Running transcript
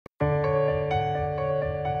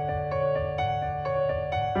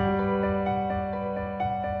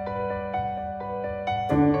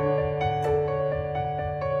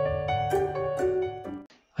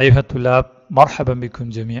أيها الطلاب مرحبا بكم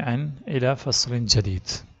جميعا إلى فصل جديد.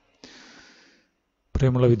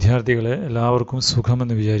 പ്രിയമുള്ള വിദ്യാർത്ഥികളെ, എല്ലാവർക്കും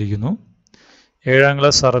സുഖമെന്ന് വിചാരിക്കുന്നു. 7ാം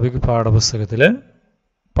ക്ലാസ് അറബിക് പാഠപുസ്തകത്തിലെ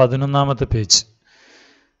 11ാമത്തെ പേജ്,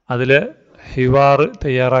 അതിൽ ഹിവാർ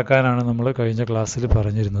തയ്യാറാക്കാനാണ് നമ്മൾ കഴിഞ്ഞ ക്ലാസ്സിൽ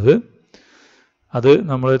പറഞ്ഞിരുന്നത്. അത്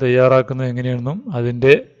നമ്മൾ തയ്യാറാക്കുന്നത് എങ്ങനെയാണെന്നും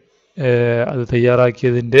അത്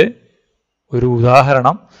തയ്യാറാക്കിയതിൻ്റെ ഒരു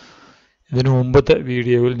ഉദാഹരണം ഇതിനു മുമ്പത്തെ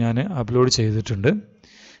വീഡിയോയിൽ ഞാൻ അപ്ലോഡ് ചെയ്തിട്ടുണ്ട്.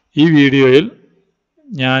 ഈ വീഡിയോയിൽ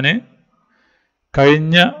ഞാൻ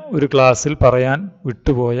കഴിഞ്ഞ ഒരു ക്ലാസ്സിൽ പറയാൻ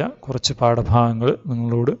വിട്ടുപോയ കുറച്ച് പാഠഭാഗങ്ങൾ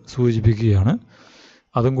നിങ്ങളോട് സൂചിപ്പിക്കുകയാണ്.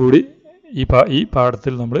 അതും കൂടി ഈ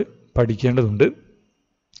പാഠത്തിൽ നമ്മൾ പഠിക്കേണ്ടതുണ്ട്.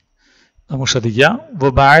 നമുക്ക് ശ്രദ്ധിക്കാം.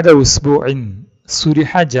 വബഅദ ഉസ്ബുഇൻ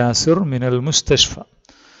സുരിഹ ജാസിർ മിനൽ മുസ്തഷ്ഫ.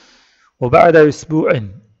 വബഅദ ഉസ്ബുഇൻ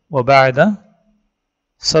വബഅദ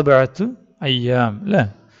സബഅത്ത് അയ്യാം, അല്ലേ?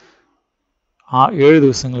 7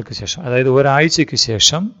 ദിവസങ്ങൾക്ക് ശേഷം, അതായത് ഒരാഴ്ചയ്ക്ക്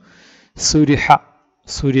ശേഷം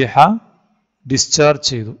സുരിഹ ഡിസ്ചാർജ്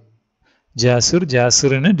ചെയ്തു.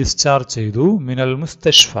 ജാസിറിനെ ഡിസ്ചാർജ് ചെയ്തു. മിനൽ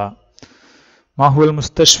മുസ്തഷ്ഫ. മാഹുൽ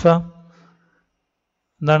മുസ്തഷ്ഫ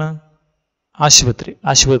എന്താണ്?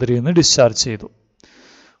 ആശുപത്രിയിൽ നിന്ന് ഡിസ്ചാർജ് ചെയ്തു.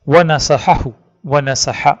 വനസഹ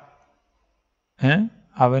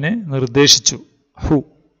അവനെ നിർദ്ദേശിച്ചു.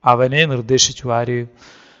 അവനെ നിർദ്ദേശിച്ചു. ആര്?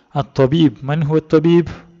 അത്വബീബ്. മൻ ഹുവ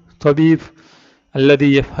ത്വബീബ് അല്ലദീ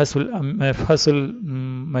യഫ്ഹസുൽ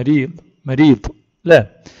മരീദ്, അല്ലേ?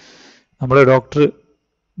 നമ്മുടെ ഡോക്ടർ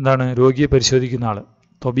എന്താണ്? രോഗിയെ പരിശോധിക്കുന്ന ആൾ.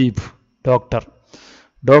 ത്വബീബ്,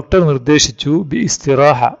 ഡോക്ടർ നിർദ്ദേശിച്ചു. ബി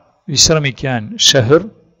ഇസ്തിറാഹ, വിശ്രമിക്കാൻ. ഷഹർ,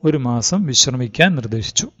 1 മാസം വിശ്രമിക്കാൻ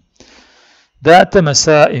നിർദ്ദേശിച്ചു. ദാത്ത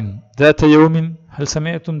മസാഇൻ ദാത്ത യൗമിൻ. ഹൽ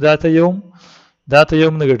സമയത്തും ദാത്ത യൗം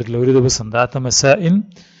എന്ന് കേട്ടിട്ടില്ല? ഒരു ദിവസം. ദാത്ത മസാഇൻ,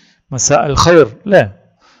 മസാ അൽ ഖൈർ, അല്ലേ?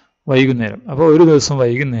 വൈകുന്നേരം. അപ്പോൾ ഒരു ദിവസം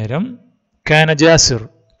വൈകുന്നേരം. കാന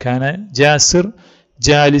ജാസിർ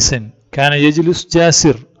ജാലിസൻ. കാന യജ്ലിസ്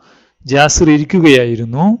ജാസിർ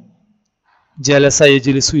ഇരിക്കുകയായിരുന്നു. ജലസ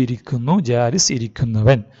യജ്ലിസു ഇരിക്കുന്നു. ജാലിസ്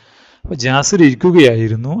ഇരിക്കുന്നവൻ. അപ്പോൾ ജാസിർ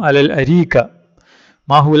ഇരിക്കുകയായിരുന്നു. അലൽ അരീക.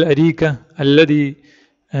 മാഹുൽ അരീക അല്ലദീ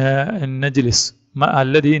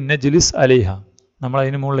നജ്ലിസ് അലൈഹ. നമ്മൾ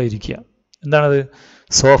അതിന് മുകളിൽ ഇരിക്കുക. എന്താണത്?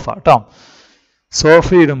 സോഫ, കേട്ടോ.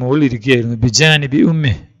 സോഫയുടെ മുകളിൽ ഇരിക്കുകയായിരുന്നു. ബിജാനിബി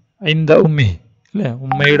ഉമ്മി, ഐന്ദ ഉമ്മി, അല്ലേ?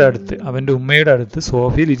 ഉമ്മയുടെ അടുത്ത്, അവൻ്റെ ഉമ്മയുടെ അടുത്ത്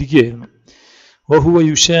സോഫയിൽ ഇരിക്കുകയായിരുന്നു. വഹുവ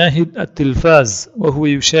യുഷാഹിദ് അത്തിൽഫാസ്. വഹുവ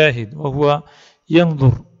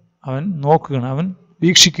യൻദുർ. അവൻ നോക്കുകയാണ്, അവൻ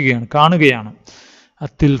വീക്ഷിക്കുകയാണ്, കാണുകയാണ്.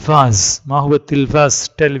 അത്തിൽഫാസ്. മാഹുവ തിൽഫാസ്.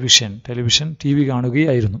 Television, TV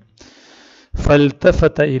കാണുകയായിരുന്നു.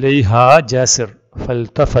 ഫൽതഫത ഇലൈഹ ജാസിർ.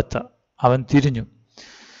 ഫൽതഫത, അവൻ തിരിഞ്ഞു.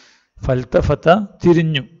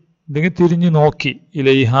 തിരിഞ്ഞു, അല്ലെങ്കിൽ തിരിഞ്ഞു നോക്കി.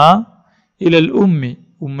 ഇലൈഹ ഇലൽ ഉമ്മി,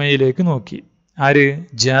 ഉമ്മയിലേക്ക് നോക്കി. ആര്?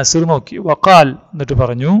 ജാസിർ നോക്കി. വഖാൽ, എന്നിട്ട്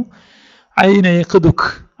പറഞ്ഞു. ഐന യഖ്ദുക്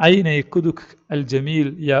അൽ ജമീൽ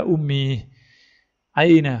യാ ഉമ്മി.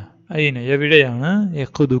 ഐന എവിടെയാണ്?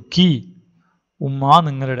 യഖ്ദുക്കി, ഉമ്മ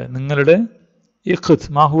നിങ്ങളുടെ ഇഖ്ത്.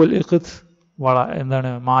 മാഹുവൽ ഇഖ്ത്, വള,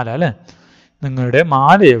 എന്താണ്? മാല, അല്ലേ? നിങ്ങളുടെ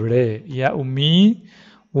മാല എവിടെ? യാ ഉമ്മി,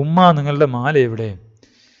 ഉമ്മ നിങ്ങളുടെ മാല എവിടെ?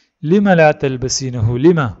 ലിമ ലാ തൽബസീനഹു.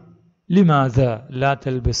 ലിമാദാ ലാ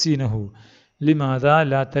തൽബസീനഹു. ലിമാദാ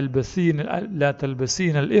ലാ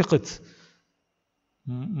തൽബസീന അൽ ഇഖ്ത്.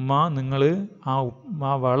 നിങ്ങൾ ആ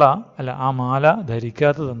വള, അല്ല, ആ മാല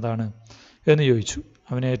ധരിക്കാത്തത് എന്താണ് എന്ന് ചോദിച്ചു.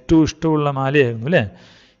 അവന് ഏറ്റവും ഇഷ്ടമുള്ള മാലയായിരുന്നു, അല്ലേ?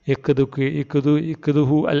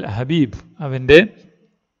 ഇഖ്ദുഹു അൽ ഹബീബ്, അവൻ്റെ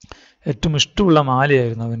ഏറ്റവും ഇഷ്ടമുള്ള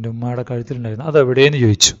മാലയായിരുന്നു അവൻ്റെ ഉമ്മയുടെ കഴുത്തിലുണ്ടായിരുന്നു. അതെവിടെയെന്ന്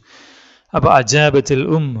ചോദിച്ചു. അപ്പോൾ അജാബത്തിൽ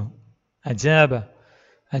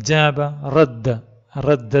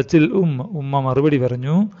റദ്ദത്തിൽ ഉമ്മ മറുപടി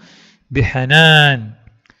പറഞ്ഞു.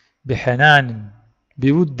 ബിഹനാൻ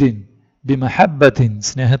ബിവുദ്ദിൻ ബിമഹബ്ബത്തിൻ,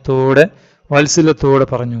 സ്നേഹത്തോടെ, വാത്സല്യത്തോടെ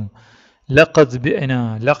പറഞ്ഞു. ലഖദ്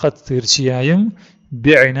തീർച്ചയായും,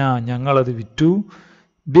 ബിഅന ഞങ്ങളത് വിറ്റു.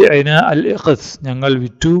 ബിഅന അൽ ഇഖ്ത്, ഞങ്ങൾ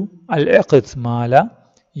വിറ്റു. അൽ ഇഖ്ത് മാല.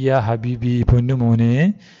 യാ ഹബീബി, പൊന്നുമോനെ.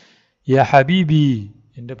 യാ ഹബീബി,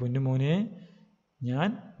 എൻ്റെ പൊന്നുമോനെ, ഞങ്ങൾ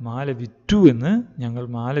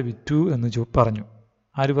മാല വിറ്റു എന്ന് പറഞ്ഞു.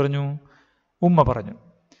 ആര് പറഞ്ഞു? ഉമ്മ പറഞ്ഞു.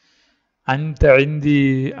 അൻത ഇൻദി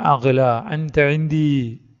അഗ്ല.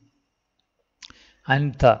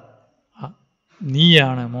 അൻത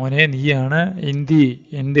നീയാണ് മോനെ, നീയാണ്. ഇന്ദി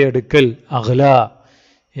എൻ്റെ അടുക്കൽ. അഗ്ല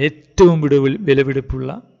ഏറ്റവും വിലപിടിപ്പുള്ള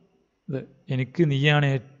ഇത്. എനിക്ക് നീയാണ്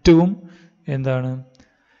ഏറ്റവും എന്താണ്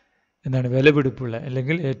വിലപിടിപ്പുള്ള,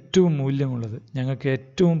 അല്ലെങ്കിൽ ഏറ്റവും മൂല്യമുള്ളത്. ഞങ്ങൾക്ക്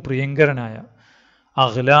ഏറ്റവും പ്രിയങ്കരനായ.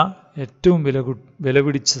 അഗ്ല ഏറ്റവും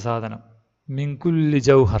വിലപിടിച്ച സാധനം. മിൻ കുല്ലി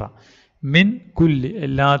ജൗഹറ. മിൻ കുല്ലി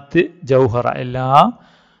ജൗഹറ, എല്ലാ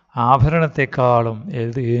ആഭരണത്തെക്കാളും,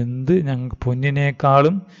 ഞങ്ങൾക്ക്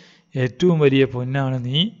പൊന്നിനേക്കാളും ഏറ്റവും വലിയ പൊന്നാണ്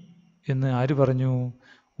നീ എന്ന് ആര് പറഞ്ഞു?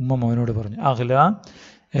 ഉമ്മ മോനോട് പറഞ്ഞു. അഹ്ല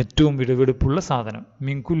ഏറ്റവും വിലപിടിപ്പുള്ള സാധനം,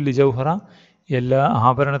 മിൻകുല്ലി ജൗഹറ എല്ലാ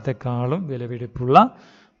ആഭരണത്തെക്കാളും വിലപിടിപ്പുള്ള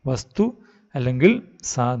വസ്തു അല്ലെങ്കിൽ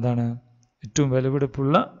എന്താണ് ഏറ്റവും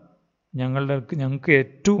വിലപിടിപ്പുള്ള ഞങ്ങൾക്ക്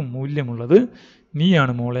ഏറ്റവും മൂല്യമുള്ളത്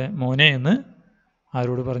നീയാണ് മോനെ എന്ന്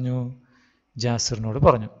ആരോട് പറഞ്ഞു? ജാസിറിനോട്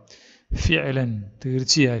പറഞ്ഞു. ഫിഅലൻ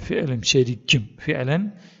തീർച്ചയായും, ഫിഅലൻ ശരിക്കും, ഫിഅലൻ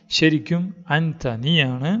ശരിക്കും, അൻത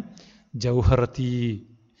നീയാണ്, ജൗഹറത്തി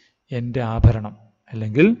എൻ്റെ ആഭരണം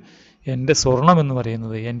അല്ലെങ്കിൽ എൻ്റെ സ്വർണം എന്ന്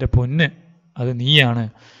പറയുന്നത്, എൻ്റെ പൊന്ന് അത് നീയാണ്.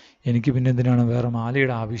 എനിക്ക് പിന്നെ എന്തിനാണ് വേറെ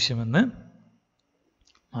മാലയുടെ ആവശ്യമെന്ന്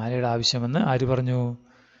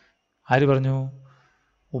ആര് പറഞ്ഞു?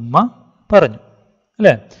 ഉമ്മ പറഞ്ഞു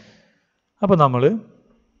അല്ലേ? അപ്പോൾ നമ്മൾ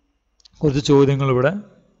കുറച്ച് ചോദ്യങ്ങൾ ഇവിടെ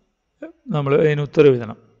നമ്മൾ അതിന് ഉത്തരം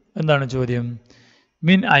എഴുതണം. എന്താണ് ചോദ്യം?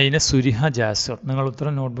 മിൻ ഐന സുരിഹ ജാസിർ. നിങ്ങൾ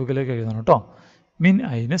ഉത്തരം നോട്ട്ബുക്കിലേക്ക് എഴുതണം കേട്ടോ. മിൻ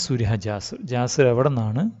ഐന സുരിഹ ജാസിർ എവിടെ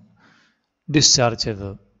നിന്നാണ് ഡിസ്ചാർജ്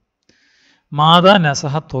ചെയ്തത്? മാതാ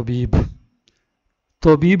നസഹ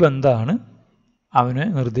തൊബീബ് എന്താണ് അവനെ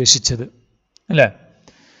നിർദ്ദേശിച്ചത് അല്ലേ?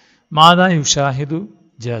 മാതാ യുഷാഹിദു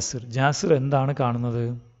ജാസിർ എന്താണ് കാണുന്നത്?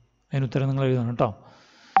 അതിനുത്തരം നിങ്ങൾ എഴുതണം കേട്ടോ.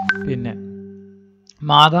 പിന്നെ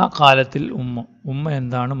മാതാ കാലത്തിൽ ഉമ്മ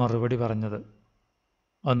എന്താണ് മറുപടി പറഞ്ഞത്?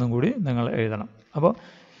 ഒന്നും കൂടി നിങ്ങൾ എഴുതണം. അപ്പോൾ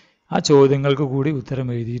ആ ചോദ്യങ്ങൾക്ക് കൂടി ഉത്തരം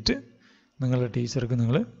എഴുതിയിട്ട് നിങ്ങളുടെ ടീച്ചർക്ക്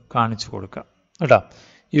നിങ്ങൾ കാണിച്ചു കൊടുക്കുക കേട്ടോ.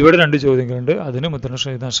 ഇവിടെ 2 ചോദ്യങ്ങളുണ്ട്, അതിനും ഉത്തരം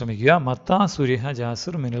എഴുതാൻ ശ്രമിക്കുക. മത്താ സുരിഹ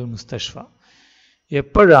ജാസിർ മിനൽ മുസ്തഷ്ഫ.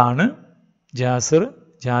 എപ്പോഴാണ്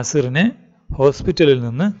ജാസിറിനെ ഹോസ്പിറ്റലിൽ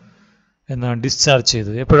നിന്ന് എന്താണ് ഡിസ്ചാർജ്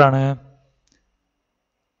ചെയ്തത്? എപ്പോഴാണ്?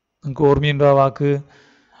 നിങ്ങൾക്ക് ഓർമ്മയുണ്ടോ ആ വാക്ക്?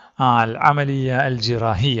 അൽ അമലിയ അൽ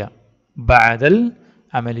ജിറാഹിയ, ബഅദൽ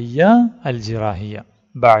അമലിയ അൽ ജിറാഹിയ,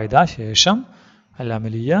 ബഅദ ശേഷം, അൽ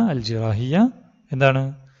അമലിയ അൽ ജിറാഹിയ എന്താണ്?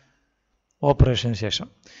 ഓപ്പറേഷന് ശേഷം.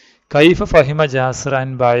 കൈഫ ഫഹിമ ജാസിർ അൻ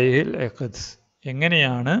ബൈഹിൽ ഇഖ്ദ്.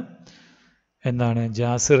 എങ്ങനെയാണ് എന്താണ്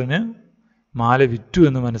ജാസിറിന് മാല വിറ്റു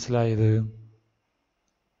എന്ന് മനസ്സിലായത്?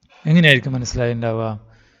 എങ്ങനെയായിരിക്കും മനസ്സിലായിട്ടുണ്ടാവുക?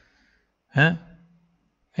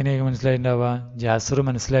 എങ്ങനെയായിരിക്കും മനസ്സിലായിട്ടുണ്ടാവുക? ജാസിർ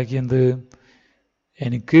മനസ്സിലാക്കിയത്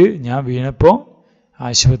ഞാൻ വീണപ്പോൾ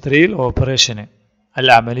ആശുപത്രിയിൽ ഓപ്പറേഷന്, അൽ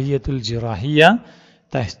അമലിയത്തുൽ ജിറാഹിയ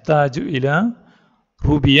തഹ്താജു ഇല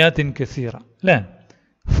റുബിയാത്തിൻ കസീറ അല്ലേ?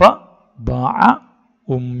 ഫ ബാഅ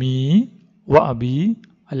ഉമ്മി വ അബി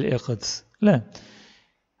അൽ ഇഖ്ദ് അല്ലേ?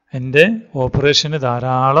 എൻ്റെ ഓപ്പറേഷന്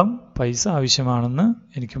ധാരാളം പൈസ ആവശ്യമാണെന്ന്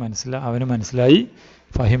അവന് മനസ്സിലായി.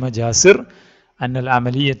 ഫഹിമ ജാസിർ അന്നൽ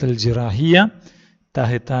അമലിയത്തുൽ ജിറാഹിയ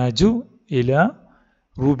തഹ്താജു ഇല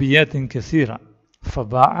റുബിയാത്തിൻ കസീറ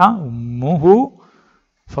ഫബാഅ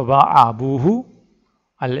അബൂഹു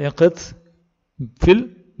അൽ ഇഖ്ദ് ഫിൽ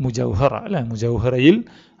മുജൗഹറ അല്ലേ? മുജൗഹറയിൽ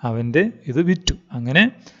അവൻ്റെ ഇത് വിറ്റു. അങ്ങനെ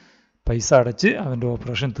പൈസ അടച്ച് അവൻ്റെ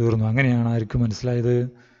ഓപ്പറേഷൻ തീർന്നു. അങ്ങനെയാണ് ആർക്ക് മനസ്സിലായത്?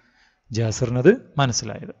 ജാസിറിനത്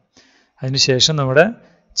മനസ്സിലായത്. അതിനുശേഷം നമ്മുടെ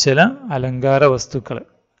ചില അലങ്കാര വസ്തുക്കൾ,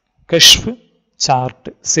 കഷ്ഫ്, ചാർട്ട്,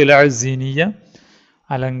 സിലാസീനിയ,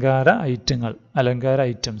 അലങ്കാര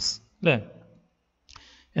ഐറ്റംസ് അല്ലേ?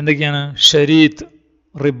 എന്തൊക്കെയാണ്? ഷരീത്ത്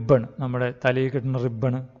റിബൺ, നമ്മുടെ തലയിൽ കിട്ടുന്ന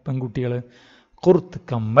റിബൺ പെൺകുട്ടികൾ, കുർത്ത്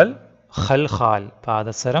കമ്മൽ, ഖൽഖാൽ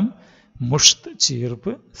പാദസരം, മുഷ്ത്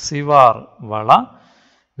ചീർപ്പ്, സിവാർ വള,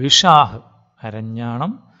 വിഷാഹ്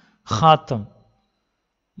അരഞ്ഞാണം, ഖാത്തം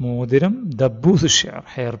മോതിരം, ദബ്ബൂസ് ഷെയർ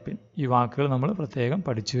ഹെയർ പിൻ. ഈ വാക്കുകൾ നമ്മൾ പ്രത്യേകം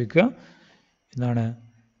പഠിച്ചു വെക്കുക.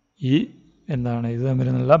 ഇത്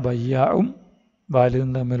തമ്മിലുള്ള ബയ്യാവും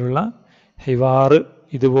ബാലിദും തമ്മിലുള്ള ഹിവാറ്,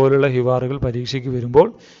 ഇതുപോലുള്ള ഹിവാറുകൾ പരീക്ഷയ്ക്ക് വരുമ്പോൾ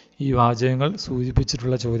ഈ വാചകങ്ങൾ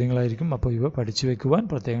സൂചിപ്പിച്ചിട്ടുള്ള ചോദ്യങ്ങളായിരിക്കും. അപ്പോൾ ഇവ പഠിച്ചു വെക്കുവാൻ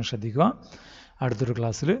പ്രത്യേകം ശ്രദ്ധിക്കുക. അടുത്തൊരു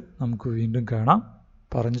ക്ലാസ്സിൽ നമുക്ക് വീണ്ടും കാണാം.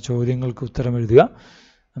 പറഞ്ഞ ചോദ്യങ്ങൾക്ക് ഉത്തരം എഴുതുക.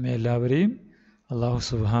 നമ്മെ എല്ലാവരെയും അല്ലാഹു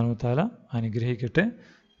സുബ്ഹാനഹു വ തആല അനുഗ്രഹിക്കട്ടെ.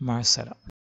 മഅസ്സലാം.